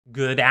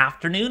Good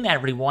afternoon,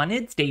 everyone.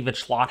 It's David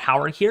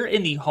Schlotthauer here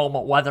in the Home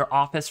Weather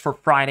Office for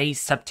Friday,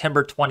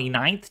 September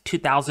 29th,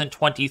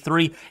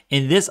 2023.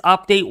 In this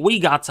update, we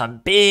got some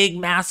big,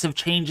 massive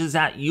changes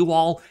that you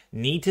all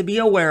need to be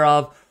aware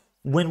of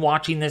when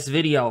watching this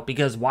video,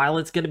 because while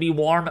it's going to be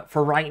warm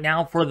for right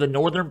now for the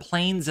northern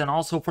plains and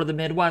also for the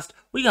Midwest,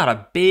 we got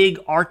a big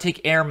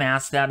Arctic air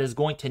mass that is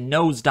going to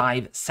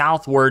nosedive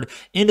southward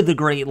into the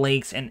Great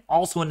Lakes and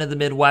also into the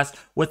Midwest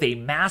with a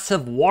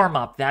massive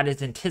warm-up that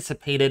is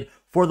anticipated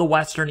for the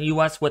western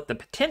U.S. with the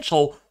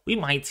potential we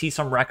might see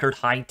some record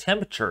high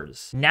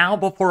temperatures. Now,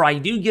 before I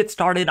do get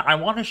started, I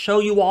want to show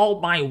you all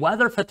my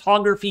weather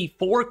photography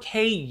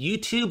 4K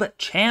YouTube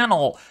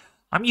channel.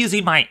 I'm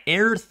using my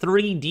Air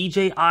 3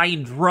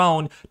 DJI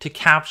drone to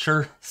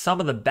capture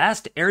some of the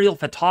best aerial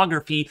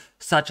photography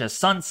such as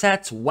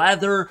sunsets,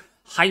 weather,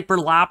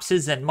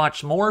 hyperlapses, and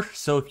much more.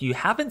 So if you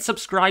haven't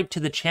subscribed to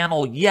the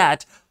channel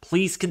yet,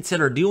 please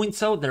consider doing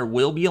so. There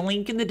will be a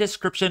link in the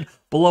description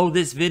below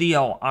this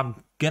video.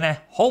 I'm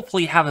gonna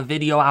hopefully have a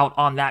video out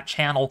on that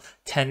channel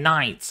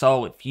tonight.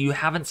 So if you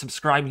haven't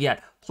subscribed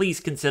yet, please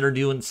consider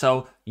doing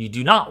so. You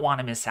do not want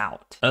to miss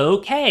out.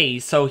 Okay,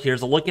 so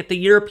here's a look at the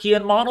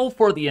European model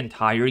for the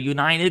entire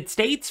United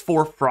States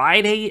for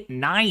Friday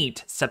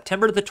night,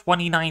 September the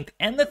 29th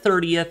and the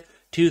 30th,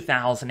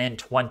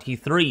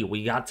 2023.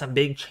 We got some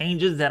big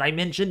changes that I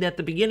mentioned at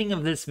the beginning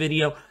of this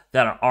video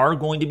that are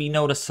going to be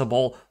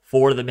noticeable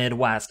for the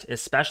Midwest,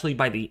 especially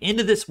by the end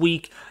of this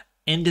week.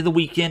 Into the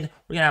weekend,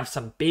 we're gonna have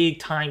some big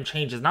time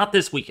changes. Not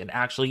this weekend,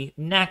 actually,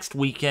 next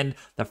weekend,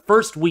 the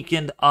first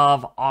weekend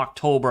of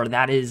October.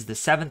 That is the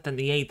 7th and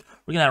the 8th.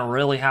 We're gonna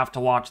really have to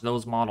watch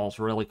those models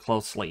really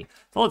closely.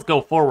 So let's go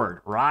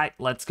forward, right?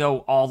 Let's go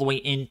all the way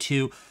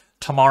into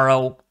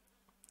tomorrow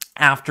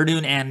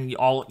afternoon, and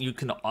you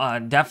can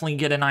definitely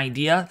get an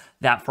idea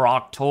that for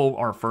October,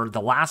 or for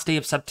the last day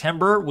of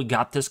September, we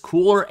got this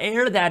cooler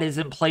air that is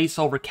in place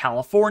over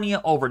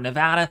California, over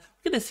Nevada.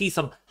 We're gonna see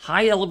some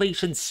high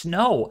elevation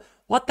snow.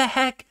 What the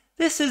heck?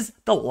 This is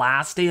the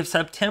last day of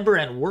September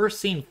and we're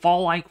seeing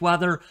fall-like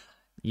weather.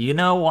 You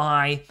know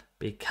why?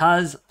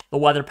 Because the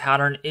weather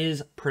pattern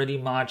is pretty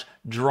much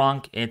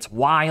drunk. It's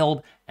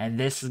wild, and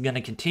this is going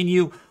to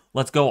continue.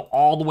 Let's go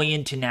all the way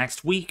into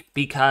next week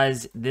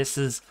because this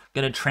is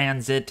going to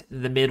transit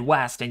the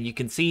Midwest. And you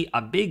can see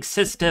a big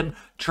system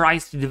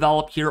tries to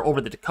develop here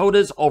over the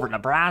Dakotas, over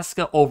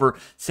Nebraska, over,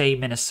 say,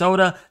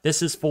 Minnesota.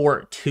 This is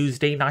for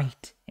Tuesday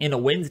night into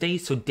Wednesday,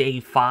 so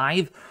day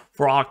 5.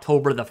 For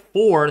October the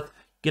 4th,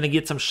 gonna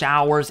get some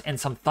showers and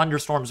some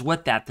thunderstorms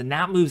with that. Then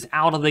that moves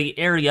out of the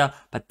area,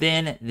 but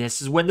then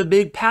this is when the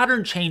big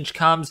pattern change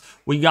comes.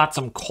 We got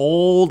some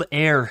cold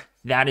air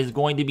that is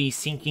going to be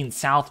sinking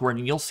southward,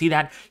 and you'll see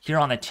that here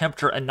on the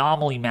temperature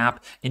anomaly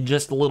map in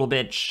just a little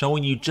bit,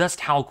 showing you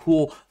just how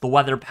cool the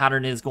weather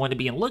pattern is going to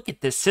be. And look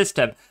at this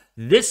system.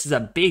 This is a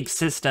big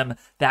system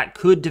that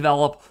could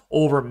develop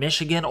over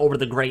Michigan, over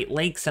the Great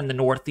Lakes and the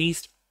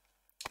Northeast.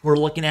 We're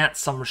looking at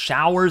some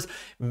showers,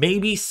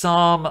 maybe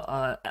some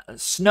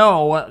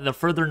snow the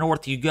further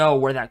north you go,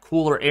 where that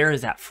cooler air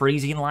is, that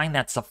freezing line.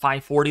 That's the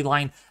 540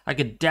 line. I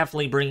could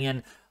definitely bring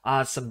in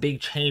some big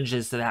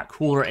changes to that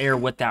cooler air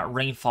with that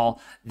rainfall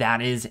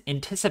that is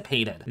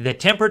anticipated. The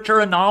temperature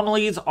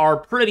anomalies are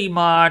pretty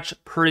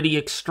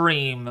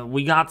extreme.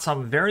 We got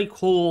some very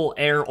cool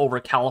air over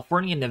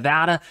California,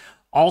 Nevada,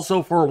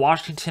 also for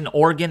Washington,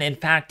 Oregon. In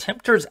fact,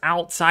 temperatures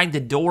outside the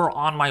door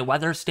on my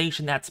weather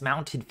station that's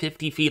mounted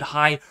 50 feet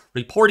high,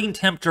 reporting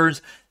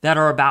temperatures that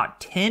are about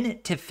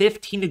 10 to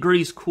 15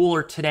 degrees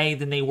cooler today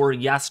than they were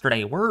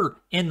yesterday. We're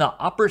in the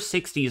upper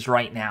 60s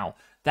right now.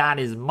 That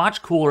is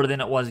much cooler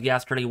than it was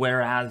yesterday,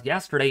 whereas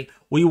yesterday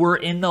we were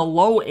in the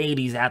low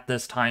 80s at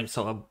this time.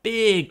 So a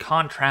big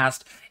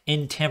contrast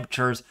in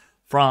temperatures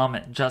from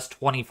just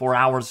 24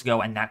 hours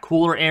ago, and that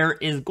cooler air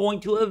is going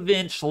to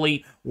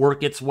eventually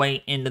work its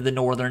way into the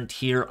northern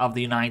tier of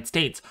the United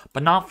States,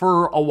 but not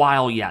for a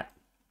while yet.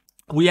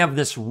 We have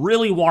this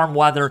really warm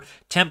weather,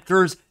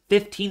 temperatures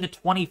 15 to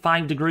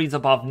 25 degrees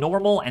above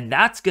normal, and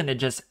that's going to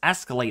just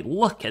escalate.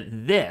 Look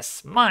at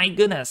this. My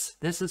goodness.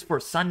 This is for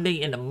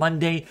Sunday into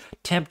Monday.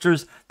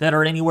 Temperatures that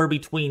are anywhere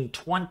between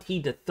 20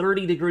 to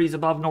 30 degrees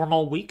above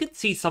normal. We could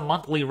see some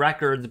monthly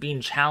records being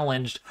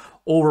challenged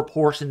over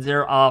portions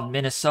there of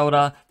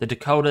Minnesota, the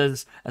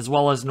Dakotas, as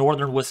well as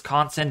northern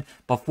Wisconsin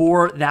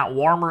before that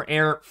warmer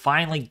air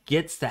finally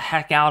gets the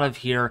heck out of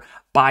here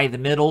by the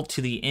middle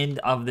to the end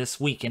of this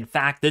week. In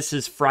fact, this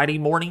is Friday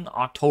morning,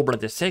 October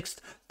the 6th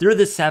through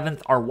the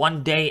 7th, our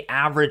one-day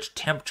average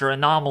temperature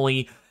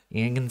anomaly.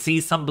 You can see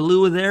some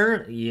blue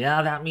there.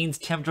 Yeah, that means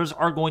temperatures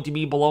are going to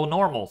be below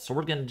normal. So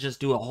we're going to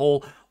just do a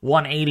whole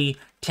 180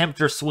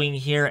 temperature swing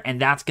here, and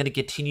that's going to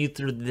continue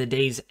through the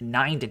day's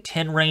 9 to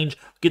 10 range.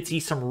 We could see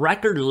some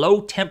record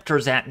low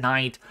temperatures at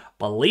night,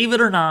 believe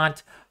it or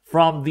not,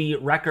 from the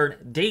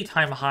record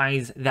daytime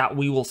highs that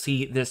we will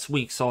see this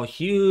week. So a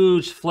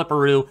huge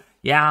flipperoo.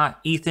 Yeah,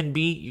 Ethan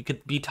B., you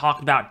could be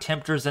talking about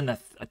temperatures in the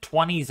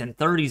 20s and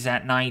 30s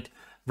at night.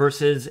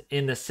 versus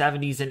in the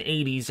 70s and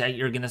 80s that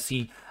you're going to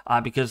see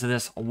because of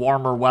this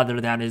warmer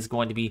weather that is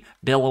going to be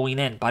billowing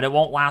in. But it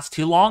won't last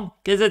too long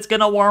because it's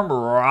going to warm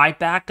right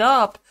back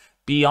up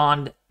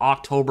beyond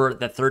October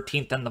the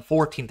 13th and the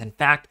 14th. In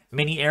fact,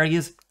 many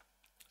areas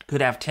could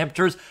have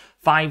temperatures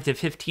 5 to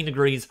 15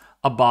 degrees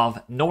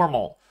above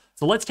normal.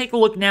 So let's take a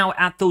look now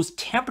at those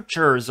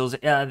temperatures,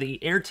 the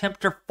air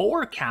temperature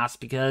forecast,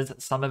 because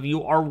some of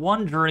you are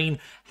wondering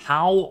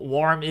how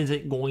warm is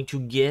it going to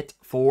get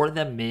for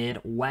the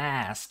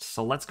Midwest.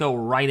 So let's go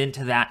right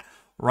into that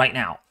right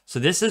now. So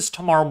this is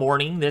tomorrow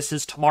morning. This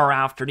is tomorrow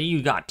afternoon.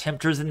 You got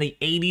temperatures in the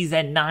 80s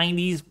and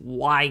 90s.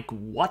 Like,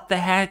 what the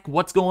heck?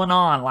 What's going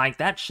on? Like,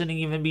 that shouldn't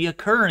even be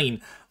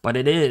occurring. But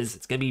it is.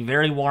 It's going to be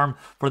very warm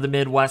for the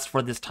Midwest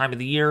for this time of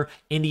the year.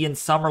 Indian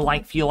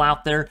summer-like feel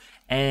out there.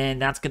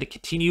 And that's going to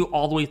continue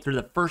all the way through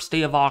the first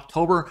day of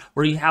October,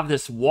 where you have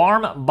this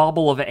warm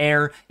bubble of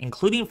air,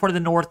 including for the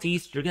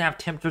Northeast. You're going to have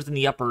temperatures in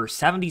the upper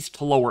 70s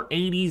to lower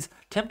 80s.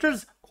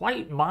 Temperatures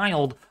quite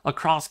mild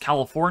across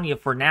California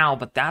for now,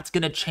 but that's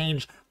going to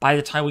change by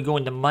the time we go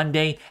into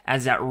Monday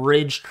as that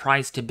ridge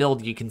tries to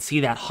build. You can see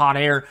that hot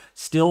air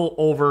still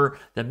over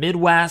the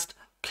Midwest.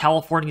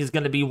 California is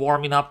going to be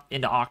warming up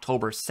into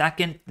October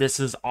 2nd. This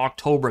is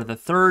October the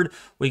 3rd.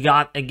 We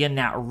got, again,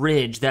 that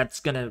ridge that's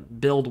going to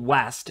build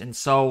west. And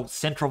so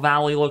Central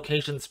Valley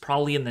locations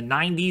probably in the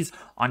 90s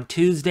on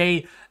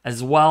Tuesday,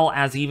 as well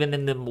as even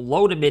in the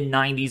low to mid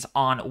 90s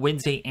on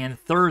Wednesday and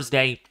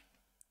Thursday.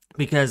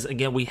 Because,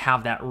 again, we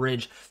have that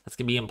ridge that's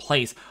going to be in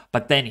place.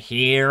 But then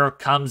here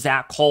comes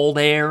that cold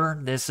air.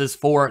 This is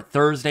for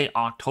Thursday,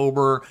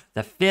 October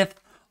the 5th,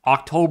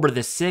 October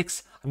the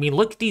 6th. I mean,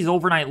 look at these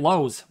overnight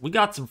lows. We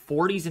got some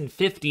 40s and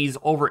 50s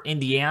over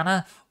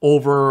Indiana,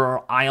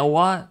 over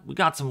Iowa. We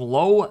got some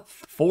low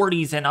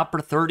 40s and upper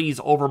 30s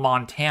over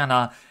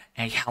Montana.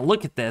 And yeah,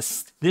 look at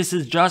this. This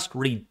is just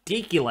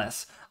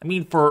ridiculous. I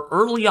mean, for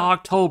early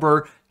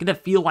October, gonna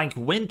feel like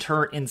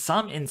winter in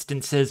some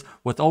instances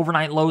with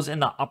overnight lows in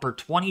the upper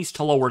 20s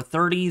to lower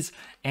 30s.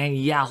 And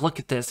yeah, look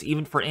at this.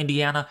 Even for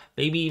Indiana,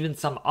 maybe even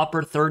some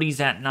upper 30s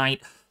at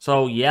night.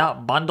 So yeah,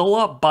 bundle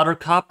up,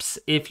 buttercups,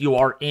 if you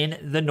are in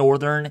the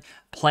northern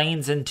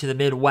plains into the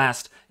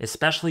Midwest,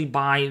 especially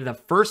by the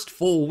first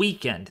full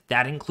weekend.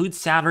 That includes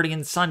Saturday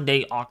and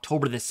Sunday,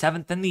 October the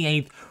 7th and the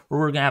 8th, where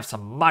we're going to have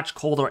some much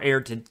colder air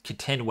to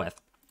contend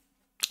with.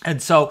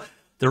 And so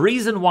the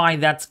reason why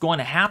that's going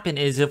to happen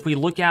is if we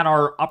look at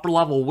our upper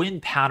level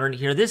wind pattern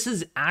here, this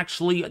is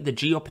actually the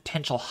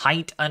geopotential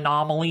height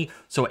anomaly.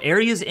 So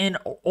areas in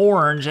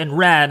orange and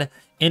red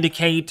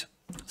indicate,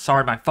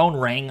 sorry, my phone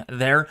rang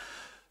there.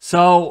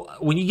 So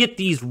when you get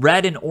these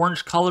red and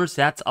orange colors,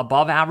 that's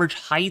above average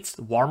heights,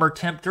 warmer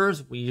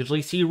temperatures. We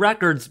usually see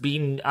records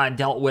being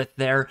dealt with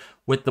there,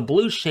 with the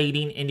blue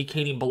shading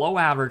indicating below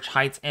average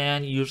heights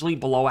and usually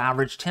below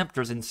average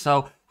temperatures. And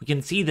so we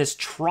can see this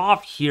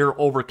trough here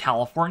over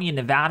California,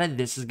 Nevada.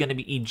 This is going to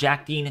be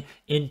ejecting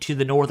into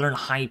the northern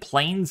high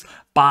plains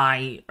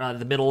by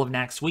the middle of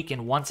next week.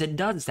 And once it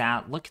does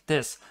that, look at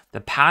this.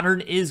 The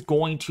pattern is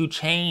going to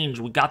change.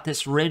 We got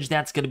this ridge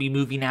that's going to be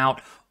moving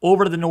out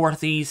over to the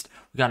northeast.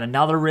 We got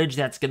another ridge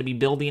that's going to be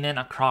building in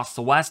across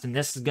the west. And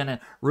this is going to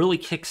really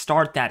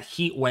kickstart that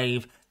heat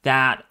wave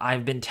that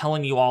I've been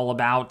telling you all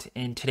about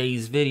in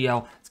today's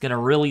video. It's going to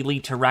really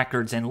lead to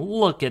records. And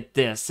look at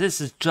this. This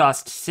is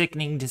just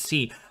sickening to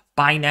see.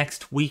 By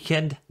next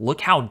weekend,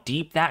 look how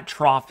deep that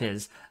trough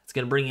is. It's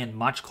going to bring in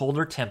much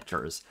colder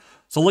temperatures.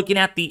 So looking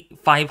at the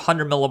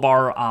 500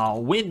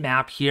 millibar wind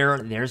map here,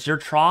 there's your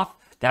trough.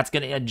 That's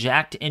going to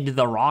eject into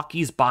the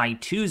Rockies by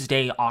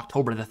Tuesday,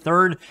 October the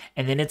 3rd.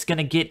 And then it's going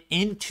to get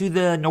into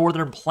the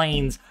northern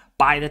plains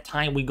by the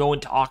time we go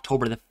into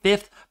October the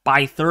 5th,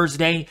 by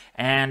Thursday.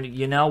 And,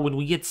 you know, when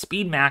we get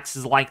speed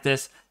maxes like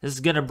this, this is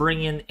going to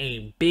bring in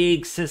a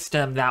big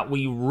system that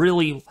we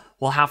really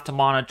will have to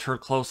monitor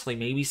closely.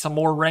 Maybe some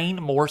more rain,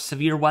 more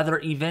severe weather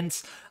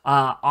events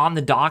on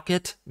the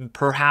docket,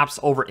 perhaps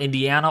over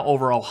Indiana,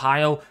 over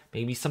Ohio,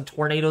 maybe some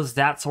tornadoes,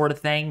 that sort of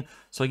thing.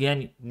 So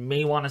again, you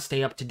may want to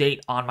stay up to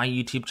date on my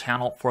YouTube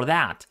channel for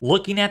that.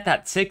 Looking at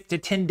that 6 to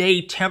 10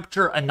 day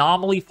temperature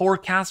anomaly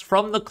forecast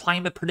from the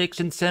Climate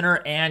Prediction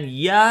Center, and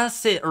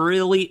yes, it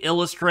really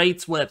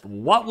illustrates with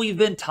what we've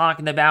been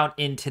talking about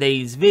in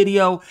today's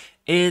video.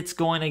 It's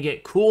going to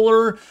get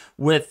cooler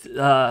with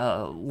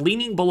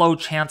leaning below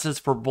chances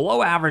for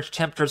below average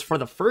temperatures for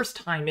the first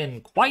time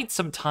in quite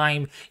some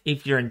time.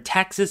 If you're in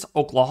Texas,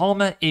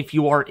 Oklahoma, if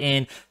you are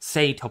in,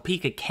 say,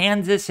 Topeka,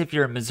 Kansas, if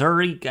you're in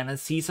Missouri, gonna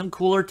see some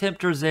cooler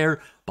temperatures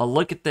there. But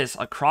look at this,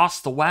 across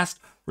the West,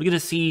 we're gonna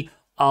see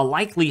a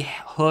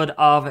likelihood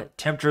of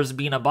temperatures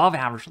being above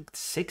average, like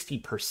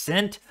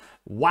 60%.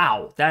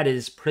 Wow, that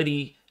is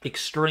pretty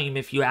extreme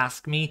if you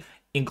ask me,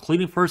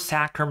 including for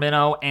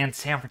Sacramento and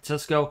San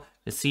Francisco.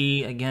 To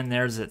see, again,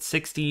 there's at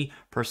 60%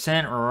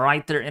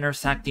 right there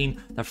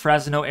intersecting the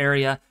Fresno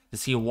area to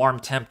see warm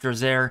temperatures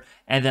there.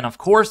 And then, of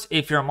course,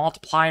 if you're a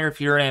multiplier, if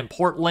you're in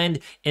Portland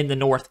in the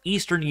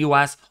northeastern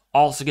U.S.,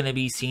 also going to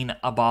be seeing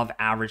above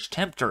average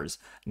temperatures.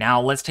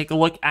 Now let's take a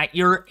look at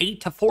your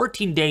 8 to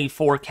 14 day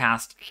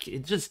forecast.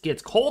 It just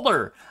gets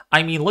colder.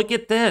 I mean, look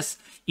at this.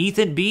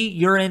 Ethan B,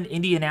 you're in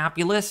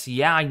Indianapolis.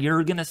 Yeah,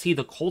 you're going to see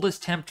the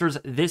coldest temperatures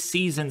this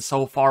season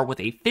so far, with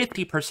a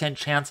 50%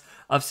 chance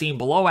of seeing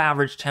below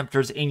average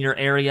temperatures in your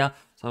area.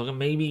 So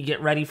maybe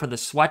get ready for the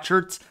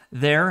sweatshirts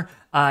there.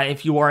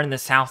 If you are in the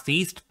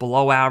southeast,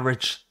 below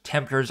average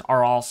temperatures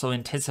are also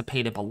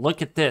anticipated. But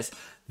look at this.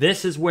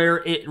 This is where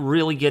it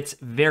really gets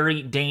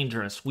very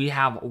dangerous. We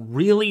have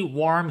really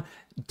warm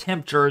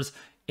temperatures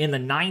in the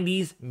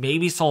 90s,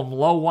 maybe some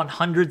low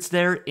 100s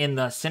there in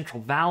the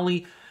Central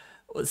Valley.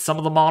 Some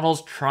of the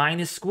models trying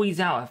to squeeze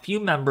out a few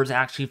members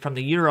actually from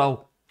the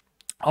Euro,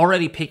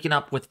 already picking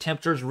up with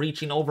temperatures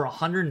reaching over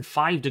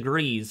 105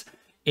 degrees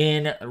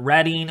in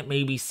Redding,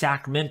 maybe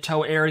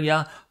Sacramento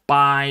area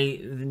by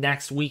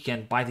next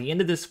weekend. By the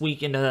end of this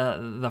week,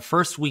 into the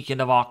first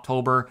weekend of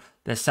October,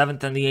 the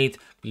 7th and the 8th,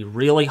 be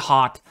really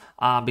hot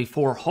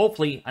before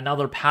hopefully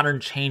another pattern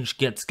change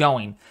gets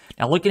going.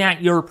 Now, looking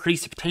at your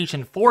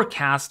precipitation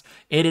forecast,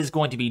 it is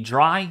going to be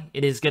dry.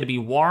 It is going to be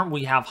warm.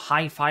 We have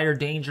high fire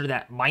danger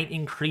that might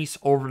increase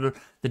over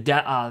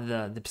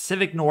the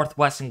Pacific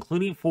Northwest,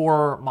 including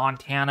for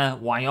Montana,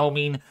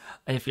 Wyoming.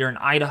 If you're in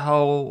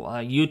Idaho,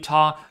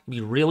 Utah, it'll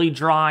be really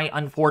dry,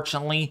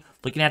 unfortunately.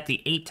 Looking at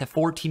the 8 to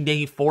 14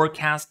 day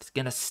forecast, it's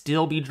going to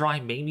still be dry.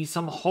 Maybe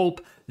some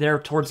hope there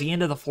towards the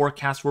end of the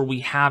forecast where we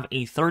have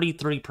a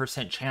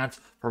 33% chance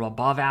for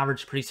above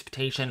average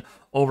precipitation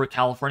over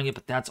California,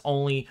 but that's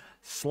only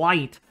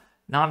slight,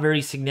 not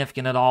very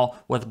significant at all,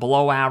 with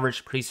below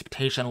average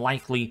precipitation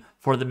likely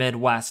for the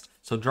Midwest.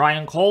 So dry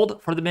and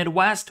cold for the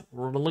Midwest.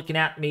 We're looking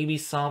at maybe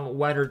some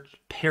wetter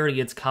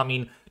periods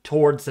coming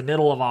towards the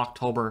middle of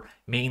October,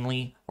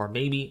 mainly, or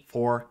maybe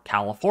for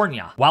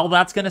California. Well,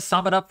 that's going to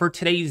sum it up for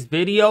today's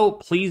video.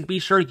 Please be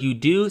sure you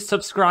do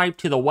subscribe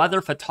to the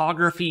Weather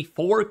Photography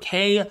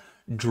 4K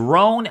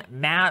drone,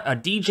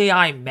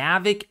 DJI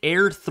Mavic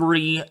Air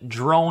 3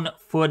 drone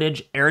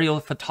footage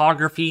aerial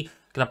photography.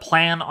 Gonna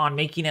plan on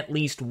making at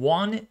least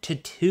 1 to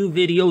 2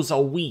 videos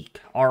a week.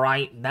 All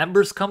right,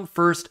 members come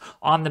first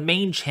on the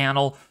main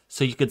channel,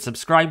 so you could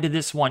subscribe to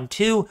this one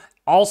too.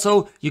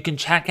 Also, you can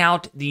check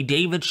out the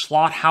David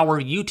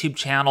Schlotthauer YouTube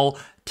channel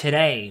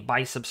today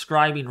by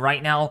subscribing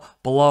right now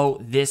below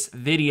this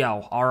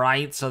video. All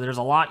right, so there's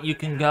a lot you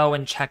can go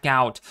and check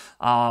out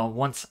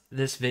once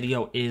this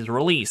video is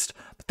released.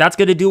 But that's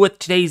going to do with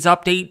today's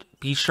update.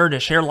 Be sure to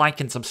share, like,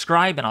 and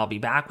subscribe, and I'll be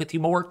back with you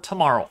more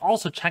tomorrow.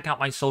 Also, check out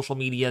my social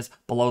medias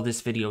below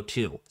this video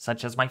too,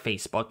 such as my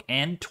Facebook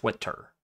and Twitter.